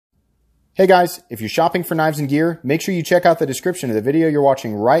Hey guys, if you're shopping for knives and gear, make sure you check out the description of the video you're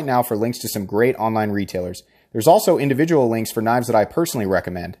watching right now for links to some great online retailers. There's also individual links for knives that I personally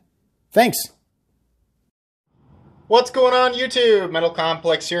recommend. Thanks! What's going on YouTube? Metal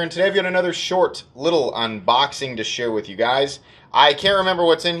Complex here, and today I've got another short little unboxing to share with you guys. I can't remember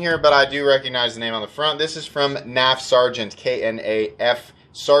what's in here, but I do recognize the name on the front. This is from Knaf Sargent, K-N-A-F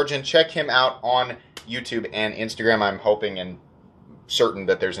Sargent. Check him out on YouTube and Instagram. I'm hoping and certain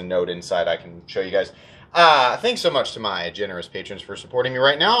that there's a note inside I can show you guys. Thanks so much to my generous patrons for supporting me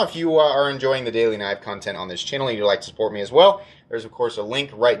right now. If you are enjoying the daily knife content on this channel and you'd like to support me as well, there's of course a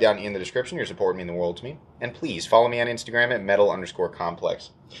link right down in the description. You're supporting me in the world to me. And please follow me on Instagram at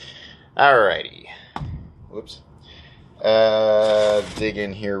metal_complex. Alrighty. Whoops. Dig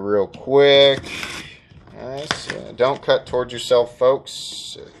in here real quick. Nice. Don't cut towards yourself,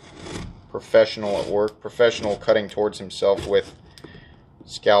 folks. Professional at work. Professional cutting towards himself with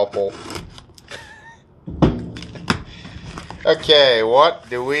scalpel. Okay, what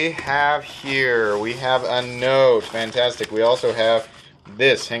do we have here? We have a note. Fantastic. We also have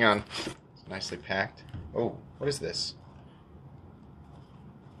this. Hang on. It's nicely packed. Oh, what is this?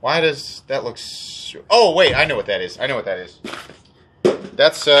 Why does that look so... Oh, wait, I know what that is. I know what that is.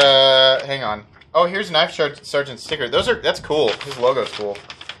 That's, hang on. Oh, here's Knaf Sargent's sticker. That's cool. His logo's cool.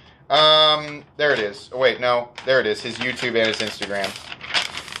 There it is. Oh, wait, no. There it is. His YouTube and his Instagram.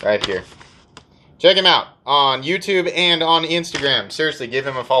 Right here. Check him out on YouTube and on Instagram. Seriously, give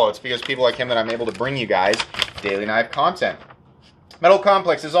him a follow. It's because people like him that I'm able to bring you guys daily knife content. Metal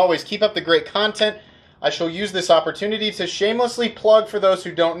Complex, as always, keep up the great content. I shall use this opportunity to shamelessly plug, for those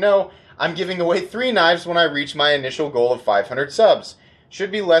who don't know, I'm giving away 3 knives when I reach my initial goal of 500 subs.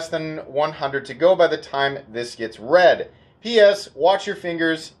 Should be less than 100 to go by the time this gets read. P.S. Watch your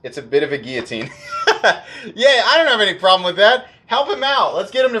fingers. It's a bit of a guillotine. Yeah, I don't have any problem with that. Help him out.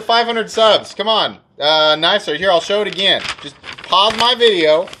 Let's get him to 500 subs. Come on. Knife Sargent. Here, I'll show it again. Just pause my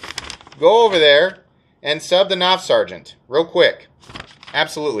video, go over there, and sub the Knaf Sargent. Real quick.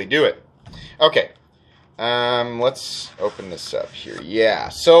 Absolutely. Do it. Okay. Let's open this up here. Yeah.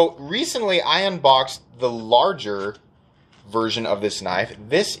 So, recently I unboxed the larger version of this knife.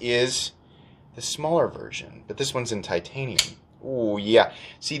 This is the smaller version, but this one's in titanium. Ooh, yeah.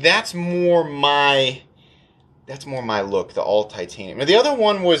 See, that's more my look, the all titanium. Now, the other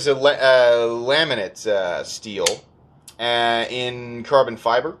one was a laminate steel in carbon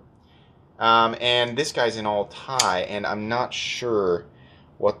fiber, and this guy's in all tie, and I'm not sure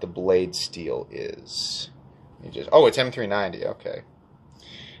what the blade steel is. Oh, it's M390. Okay,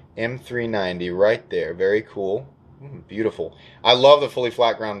 M390 right there. Very cool. Beautiful. I love the fully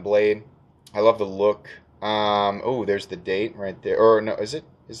flat ground blade. I love the look. Oh, there's the date right there. Or no, is it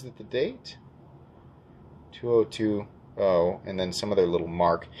the date? 2020, and then some other little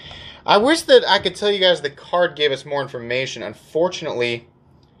mark. I wish that I could tell you guys the card gave us more information. Unfortunately,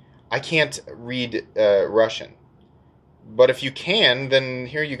 I can't read Russian. But if you can, then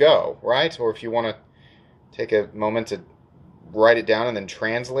here you go, right? Or if you want to take a moment to write it down and then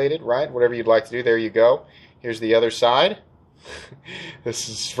translate it, right? Whatever you'd like to do, there you go. Here's the other side. This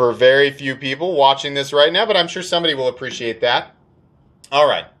is for very few people watching this right now, but I'm sure somebody will appreciate that. All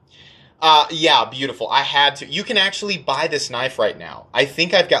right. Yeah, beautiful. I had to. You can actually buy this knife right now. I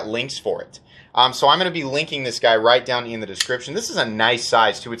think I've got links for it. So I'm going to be linking this guy right down in the description. This is a nice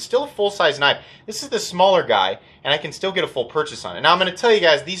size, too. It's still a full-size knife. This is the smaller guy, and I can still get a full purchase on it. Now, I'm going to tell you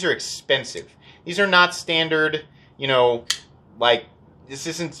guys, these are expensive. These are not standard, you know, like... This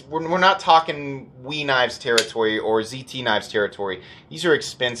isn't, we're not talking Wii Knives territory or ZT Knives territory. These are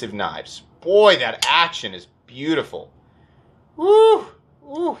expensive knives. Boy, that action is beautiful. Woo!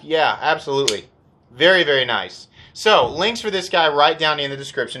 Woo! Yeah, absolutely. Very, very nice. So, links for this guy right down in the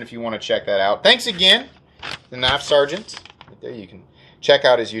description if you want to check that out. Thanks again, the Knaf Sargent. Right there, you can check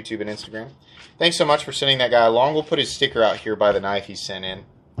out his YouTube and Instagram. Thanks so much for sending that guy along. We'll put his sticker out here by the knife he sent in.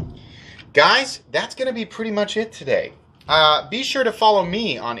 Guys, that's going to be pretty much it today. Be sure to follow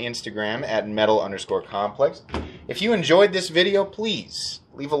me on Instagram at metal_complex. If you enjoyed this video, please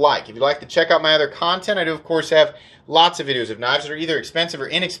leave a like. If you'd like to check out my other content, I do, of course, have lots of videos of knives that are either expensive or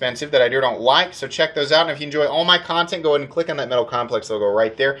inexpensive that I don't like, so check those out. And if you enjoy all my content, go ahead and click on that Metal Complex logo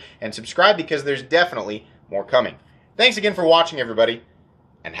right there and subscribe because there's definitely more coming. Thanks again for watching, everybody,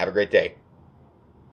 and have a great day.